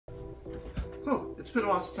It's been a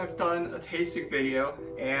while since I've done a tasting video,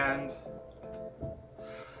 and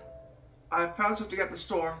I found something at the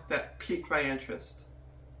store that piqued my interest.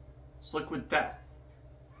 It's Liquid Death.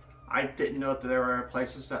 I didn't know that there were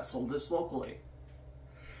places that sold this locally.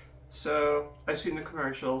 So I've seen the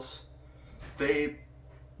commercials. They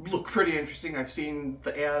look pretty interesting. I've seen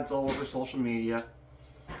the ads all over social media.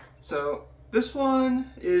 So this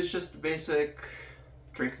one is just the basic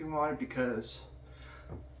drinking water because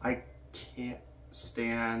I can't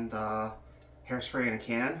stand hairspray in a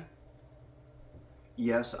can.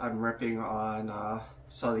 Yes, I'm ripping on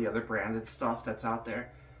some of the other branded stuff that's out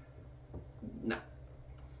there. No.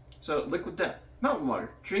 So, Liquid Death. Mountain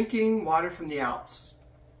water. Drinking water from the Alps.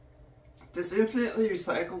 This infinitely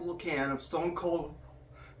recyclable can of stone cold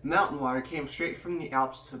mountain water came straight from the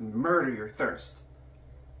Alps to murder your thirst.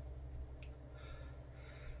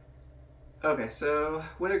 Okay, so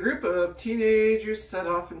when a group of teenagers set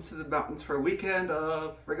off into the mountains for a weekend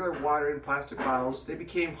of regular water in plastic bottles, they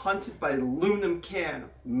became hunted by an aluminum can of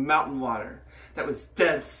mountain water that was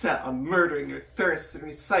dead set on murdering their thirsts and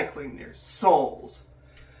recycling their souls.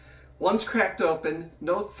 Once cracked open,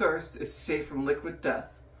 no thirst is safe from Liquid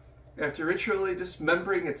Death. After ritually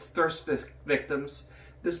dismembering its thirst victims,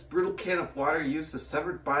 this brutal can of water used the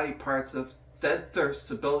severed body parts of dead thirst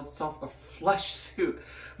to build itself a flesh suit,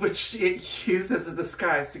 which it used as a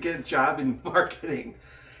disguise to get a job in marketing.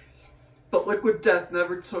 But Liquid Death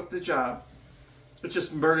never took the job. It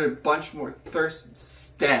just murdered a bunch more thirst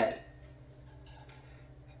instead.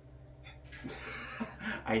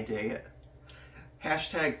 I dig it.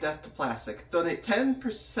 Hashtag Death to Plastic. Donate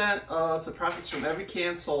 10% of the profits from every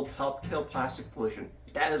can sold to help kill plastic pollution.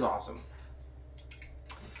 That is awesome.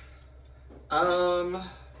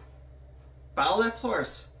 Bottle at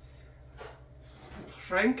source.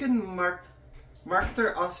 Frankenmarkter,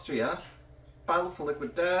 Austria. Bottle for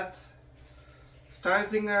Liquid Death.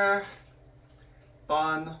 Starzinger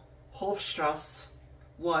von Hofstrasse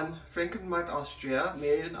 1, Frankenmarkt, Austria.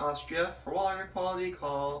 Made in Austria. For water quality,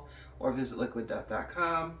 call or visit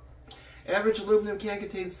liquiddeath.com. Average aluminum can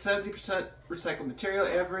contains 70% recycled material.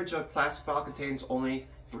 Average of plastic bottle contains only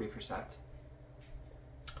 3%.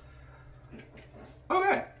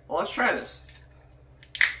 Okay, well, let's try this.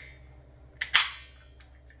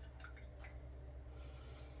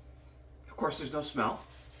 Of course, there's no smell.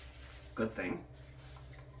 Good thing.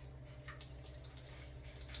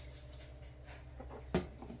 It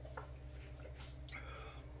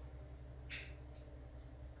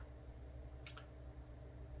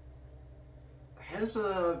has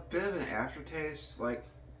a bit of an aftertaste. Like,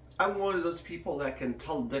 I'm one of those people that can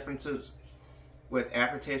tell the differences with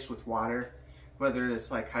aftertaste with water, whether it's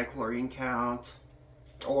like high chlorine count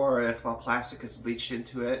or if plastic is leached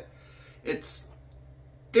into it. It's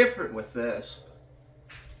different with this.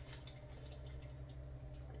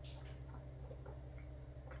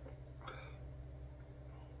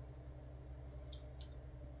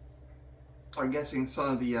 I'm guessing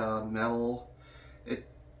some of the metal, it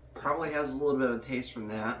probably has a little bit of a taste from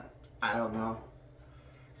that. I don't know.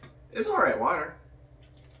 It's alright water.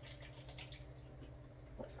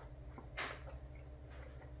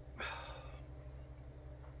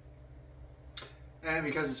 And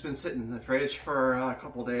because it's been sitting in the fridge for a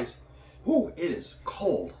couple days, ooh, it is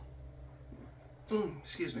cold.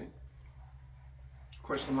 Excuse me. Of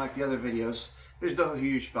course, unlike the other videos, there's no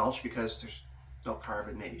huge belch because there's no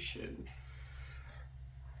carbonation.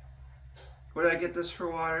 Where did I get this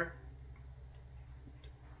for water?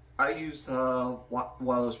 I used one of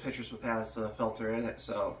those pitchers with has a filter in it,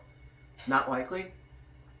 so not likely.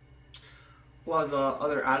 One of the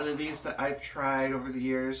other oddities that I've tried over the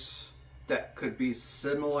years that could be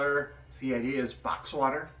similar to the idea is box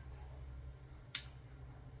water.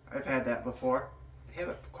 I've had that before. I have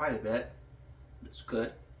it quite a bit. It's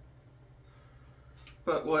good.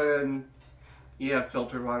 But when you have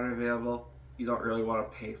filtered water available, you don't really want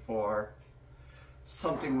to pay for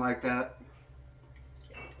something like that.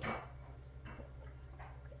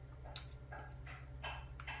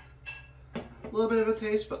 A little bit of a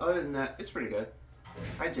taste, but other than that, it's pretty good.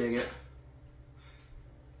 I dig it.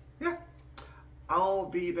 Yeah. I'll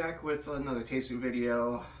be back with another tasting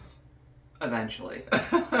video eventually.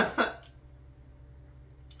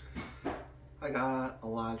 I got a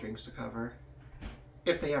lot of drinks to cover,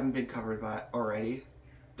 if they haven't been covered by already,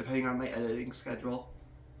 depending on my editing schedule.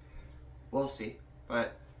 We'll see.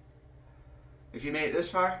 But if you made it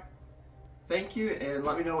this far, thank you, and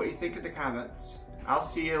let me know what you think in the comments. I'll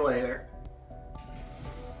see you later.